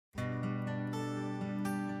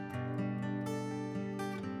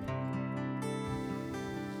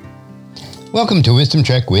Welcome to Wisdom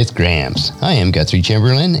Trek with Gramps. I am Guthrie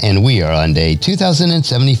Chamberlain, and we are on day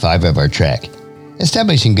 2075 of our trek.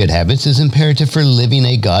 Establishing good habits is imperative for living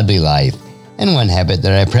a godly life, and one habit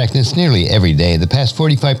that I practice nearly every day the past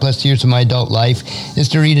 45 plus years of my adult life is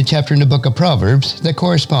to read a chapter in the book of Proverbs that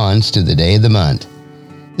corresponds to the day of the month.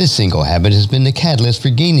 This single habit has been the catalyst for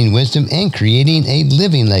gaining wisdom and creating a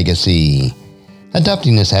living legacy.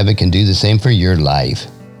 Adopting this habit can do the same for your life.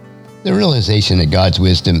 The realization that God's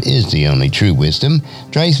wisdom is the only true wisdom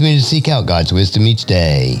drives me to seek out God's wisdom each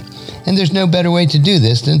day. And there's no better way to do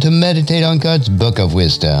this than to meditate on God's book of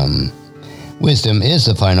wisdom. Wisdom is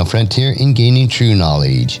the final frontier in gaining true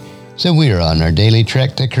knowledge. So we are on our daily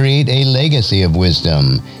trek to create a legacy of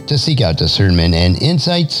wisdom, to seek out discernment and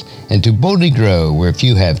insights, and to boldly grow where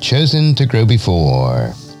few have chosen to grow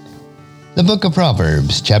before. The book of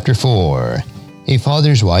Proverbs, chapter 4, A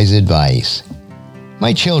Father's Wise Advice.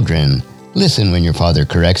 My children, listen when your father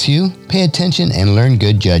corrects you, pay attention and learn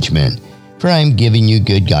good judgment, for I am giving you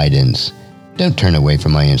good guidance. Don't turn away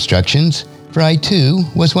from my instructions, for I too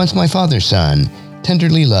was once my father's son,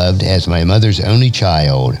 tenderly loved as my mother's only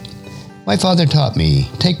child. My father taught me,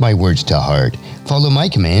 take my words to heart, follow my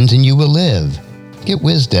commands and you will live. Get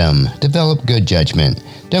wisdom, develop good judgment,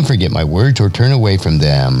 don't forget my words or turn away from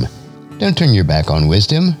them. Don't turn your back on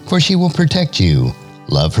wisdom, for she will protect you.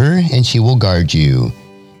 Love her, and she will guard you.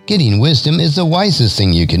 Getting wisdom is the wisest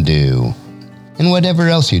thing you can do. And whatever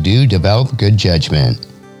else you do, develop good judgment.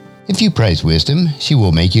 If you prize wisdom, she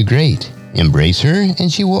will make you great. Embrace her,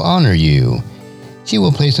 and she will honor you. She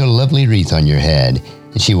will place a lovely wreath on your head,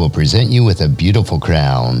 and she will present you with a beautiful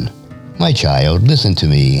crown. My child, listen to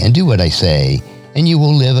me, and do what I say, and you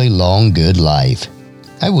will live a long, good life.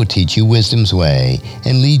 I will teach you wisdom's way,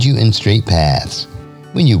 and lead you in straight paths.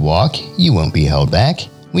 When you walk, you won't be held back.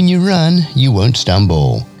 When you run, you won't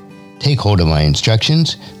stumble. Take hold of my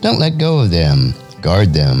instructions. Don't let go of them.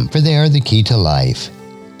 Guard them, for they are the key to life.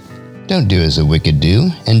 Don't do as the wicked do,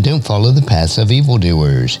 and don't follow the paths of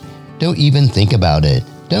evildoers. Don't even think about it.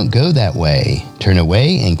 Don't go that way. Turn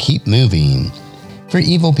away and keep moving. For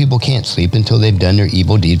evil people can't sleep until they've done their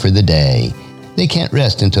evil deed for the day. They can't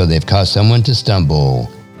rest until they've caused someone to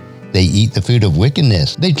stumble. They eat the food of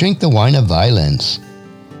wickedness. They drink the wine of violence.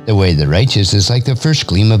 The way of the righteous is like the first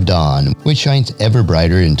gleam of dawn, which shines ever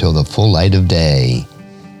brighter until the full light of day.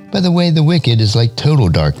 But the way of the wicked is like total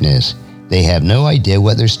darkness. They have no idea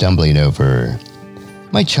what they're stumbling over.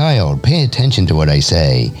 My child, pay attention to what I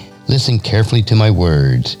say. Listen carefully to my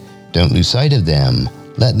words. Don't lose sight of them.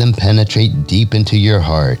 Let them penetrate deep into your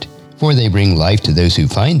heart, for they bring life to those who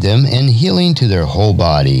find them and healing to their whole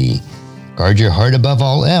body. Guard your heart above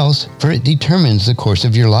all else, for it determines the course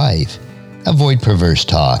of your life. Avoid perverse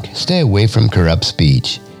talk. Stay away from corrupt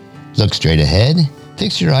speech. Look straight ahead.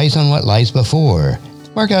 Fix your eyes on what lies before.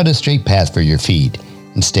 Mark out a straight path for your feet,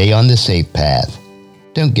 and stay on the safe path.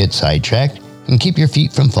 Don't get sidetracked, and keep your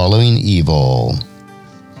feet from following evil.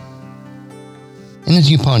 And as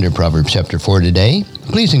you ponder Proverbs chapter 4 today,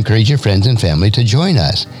 please encourage your friends and family to join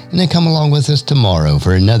us, and then come along with us tomorrow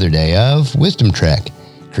for another day of Wisdom Trek,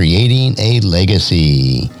 creating a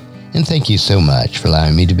legacy. And thank you so much for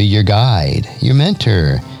allowing me to be your guide, your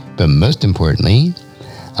mentor, but most importantly,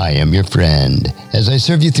 I am your friend as I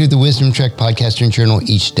serve you through the Wisdom Trek podcast and journal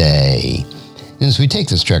each day. And as we take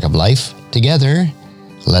this trek of life together,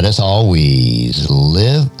 let us always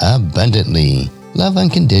live abundantly, love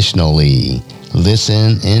unconditionally,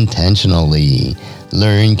 listen intentionally,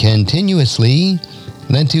 learn continuously,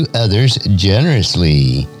 lend to others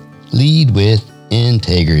generously, lead with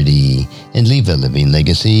integrity, and leave a living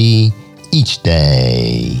legacy each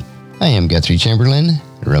day. I am Guthrie Chamberlain,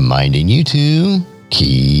 reminding you to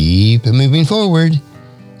keep moving forward,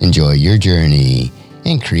 enjoy your journey,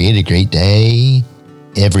 and create a great day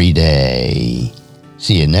every day.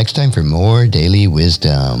 See you next time for more daily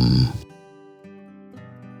wisdom.